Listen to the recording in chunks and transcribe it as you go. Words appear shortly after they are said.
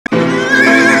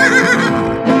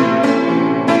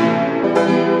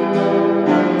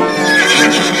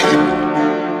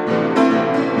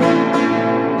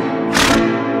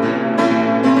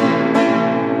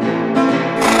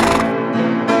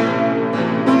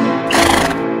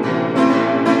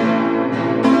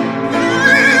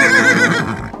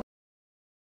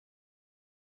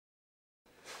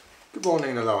Good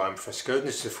morning and hello, I'm Fresco and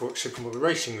this is the Forex Supermodel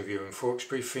Racing Review and Forex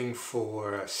Briefing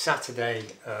for Saturday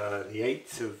the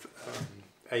 8th of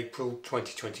April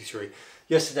 2023.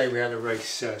 Yesterday we had a race,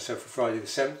 so for Friday the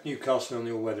 7th, Newcastle on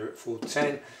the all-weather at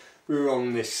 4:10. We were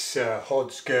on this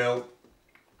Hodds girl.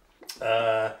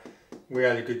 We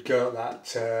had a good go at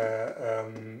that.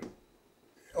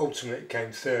 Ultimately it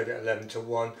came third at 11 to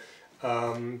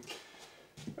 1.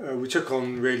 We took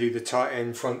on really the tight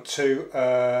end front two.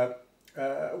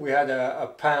 We had a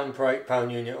pound per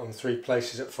 £8 unit on 3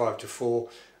 places at 5 to 4,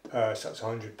 so that's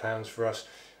 £100 for us.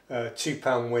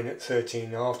 £2 win at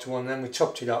 13.5 to 1. Then we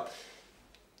topped it up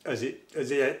as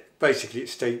it basically it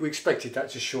stayed. We expected that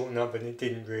to shorten up, and it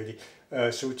didn't really.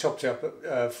 So we topped it up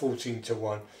at 14 to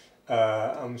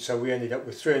 1. So we ended up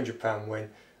with £300 win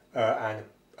and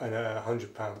a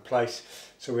 £100 place.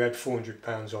 So we had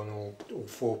 £400 on all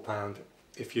 £4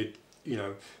 if you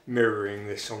know, mirroring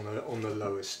this on the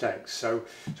lower stakes. So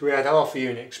we had half a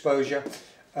unit exposure.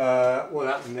 What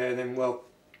happened there then? Well,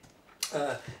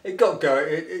 it got going.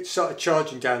 It started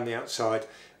charging down the outside,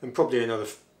 and probably another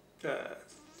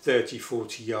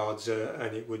 30-40 yards,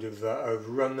 and it would have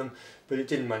overrun them, but it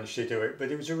didn't manage to do it.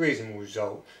 But it was a reasonable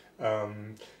result.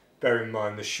 Bear in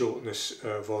mind the shortness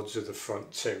of odds of the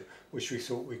front two, which we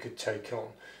thought we could take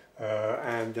on,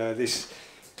 and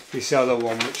this other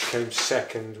one which came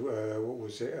second, what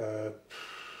was it?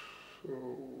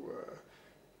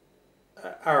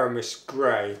 Aramis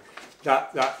Grey.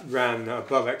 That ran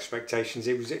above expectations.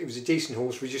 It was a decent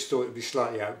horse. We just thought it would be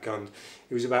slightly outgunned.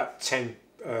 It was about £10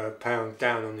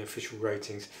 down on the official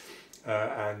ratings,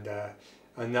 and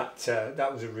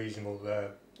that was a reasonable,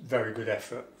 very good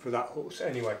effort for that horse.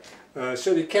 Anyway,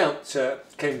 so the account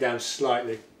came down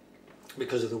slightly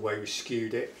because of the way we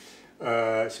skewed it.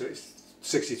 So it's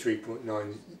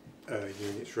 63.9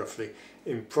 units roughly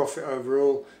in profit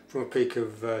overall from a peak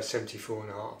of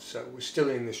 74.5. So we're still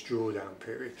in this drawdown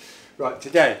period. Right,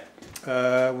 today, what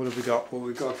have we got? Well,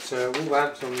 we've got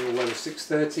Wolverhampton on the all-weather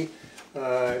 6:30.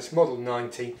 It's model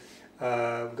 90. We've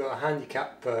got a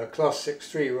handicap class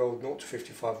 6 3-year-old 0 to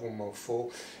 55 1 mile 4.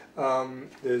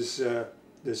 There's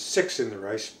 6 in the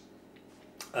race.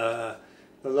 The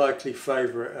likely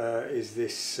favourite is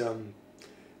this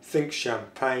Think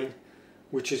Champagne,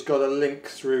 which has got a link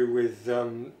through with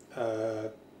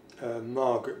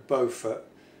Margaret Beaufort,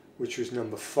 which was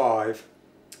number 5,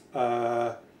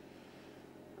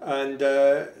 and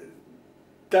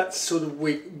that's sort of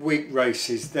weak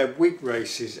races. They're weak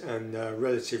races and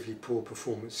relatively poor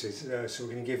performances, so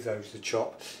we're going to give those the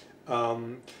chop.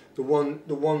 The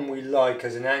one we like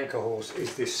as an anchor horse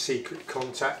is this Secret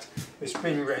Contact. It's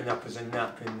been written up as a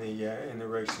nap in the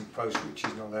Racing Post, which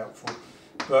is not helpful.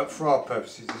 But for our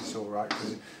purposes, it's all right,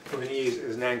 because we're going to use it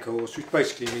as an anchor horse, which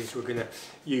basically means we're going to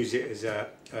use it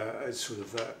as sort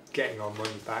of getting our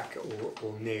money back,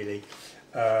 or nearly,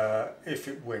 if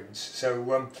it wins. So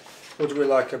what do we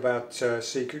like about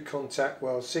Secret Contact?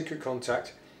 Well, Secret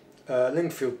Contact,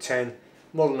 Lingfield 10,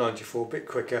 model 94, a bit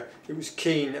quicker. It was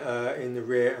keen in the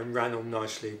rear and ran on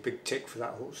nicely, big tick for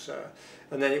that horse.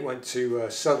 And then it went to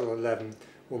Southern 11,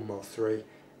 1 mile 3.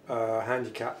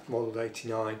 Handicap model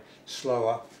 89,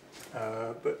 slower,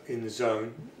 but in the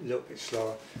zone, a little bit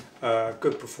slower.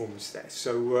 Good performance there.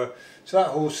 So that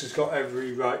horse has got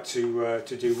every right to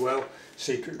do well.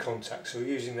 Secret Contact. So we're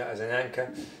using that as an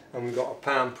anchor, and we've got a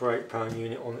 £1 per £8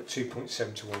 unit on at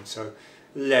 2.7 to 1. So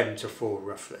 11 to 4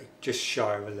 roughly, just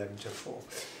shy of 11 to 4.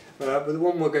 But the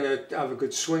one we're going to have a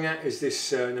good swing at is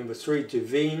this number 3,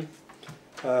 Divine.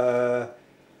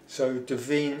 So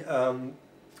Divine.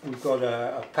 We've got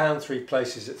a £1 3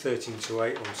 places at 13 to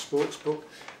 8 on Sportsbook,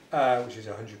 which is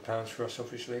 £100 for us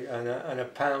obviously, and a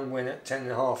 £1 win at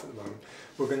 10.5 at the moment.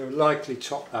 We're going to likely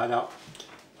top that up.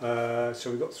 So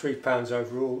we've got £3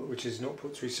 overall, which is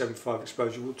 0.375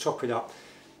 exposure. We'll top it up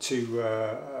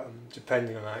to,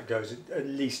 depending on how it goes, at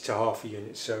least to half a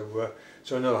unit. So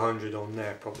another 100 on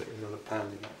there, probably another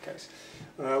 £1 in that case.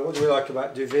 What do we like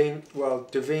about Divine? Well,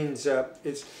 Divine's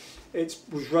it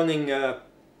was running.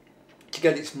 To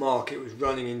get its mark, it was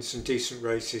running in some decent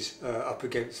races up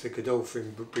against the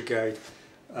Godolphin Brigade,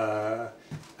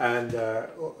 and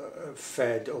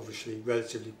fared obviously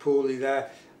relatively poorly there.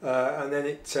 And then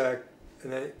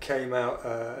it came out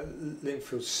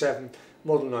Lingfield 7,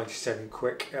 model 97,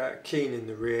 quick, keen in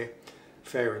the rear.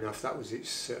 Fair enough. That was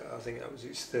its. I think that was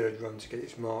its 3rd run to get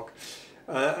its mark.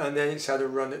 And then it's had a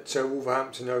run at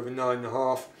Wolverhampton over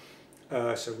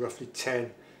 9.5, so roughly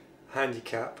 10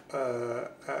 handicap.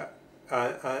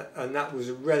 And that was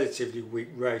a relatively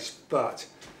weak race, but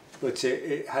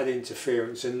it had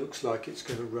interference and looks like it's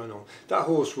going to run on. That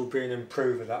horse will be an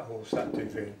improver, that horse, that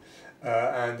Divine,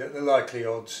 and at the likely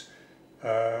odds,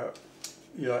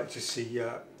 you like to see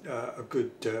a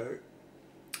good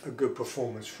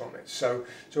performance from it. So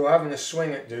we're having a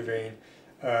swing at Duveen,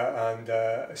 and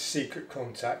a secret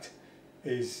contact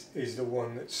is the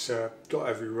one that's got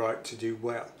every right to do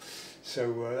well.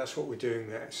 So that's what we're doing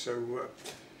there. So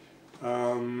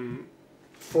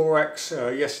Forex,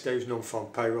 yesterday was non-farm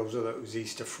payrolls, although it was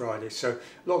Easter Friday, so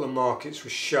a lot of the markets were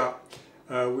shut.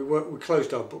 We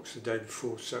closed our books the day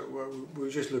before, so we were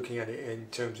just looking at it in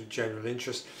terms of general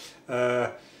interest.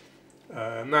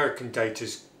 American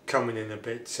data's coming in a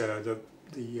bit. The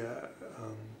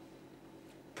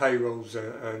payrolls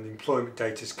and employment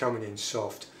data's coming in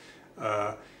soft.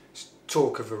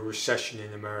 Talk of a recession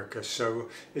in America, so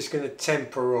it's going to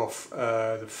temper off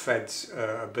the Fed's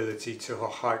ability to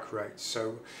hike rates.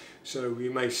 So you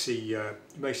may see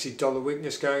dollar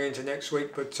weakness going into next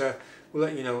week, but we'll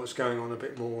let you know what's going on a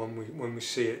bit more when we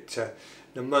see it.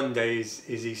 The Monday is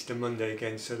Easter Monday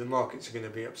again, so the markets are going to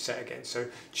be upset again. So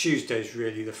Tuesday is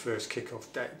really the first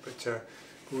kick-off date, but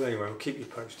well, anyway, we'll keep you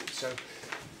posted. So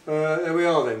there we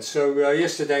are then. So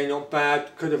yesterday not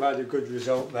bad, could have had a good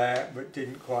result there, but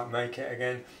didn't quite make it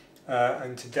again.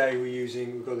 And today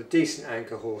we've got a decent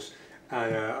anchor horse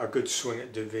and a good swing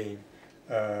at Duveen,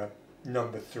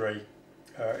 number 3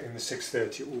 in the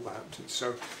 6:30 at Wolverhampton.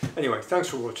 So anyway, thanks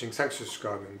for watching, thanks for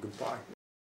subscribing, goodbye.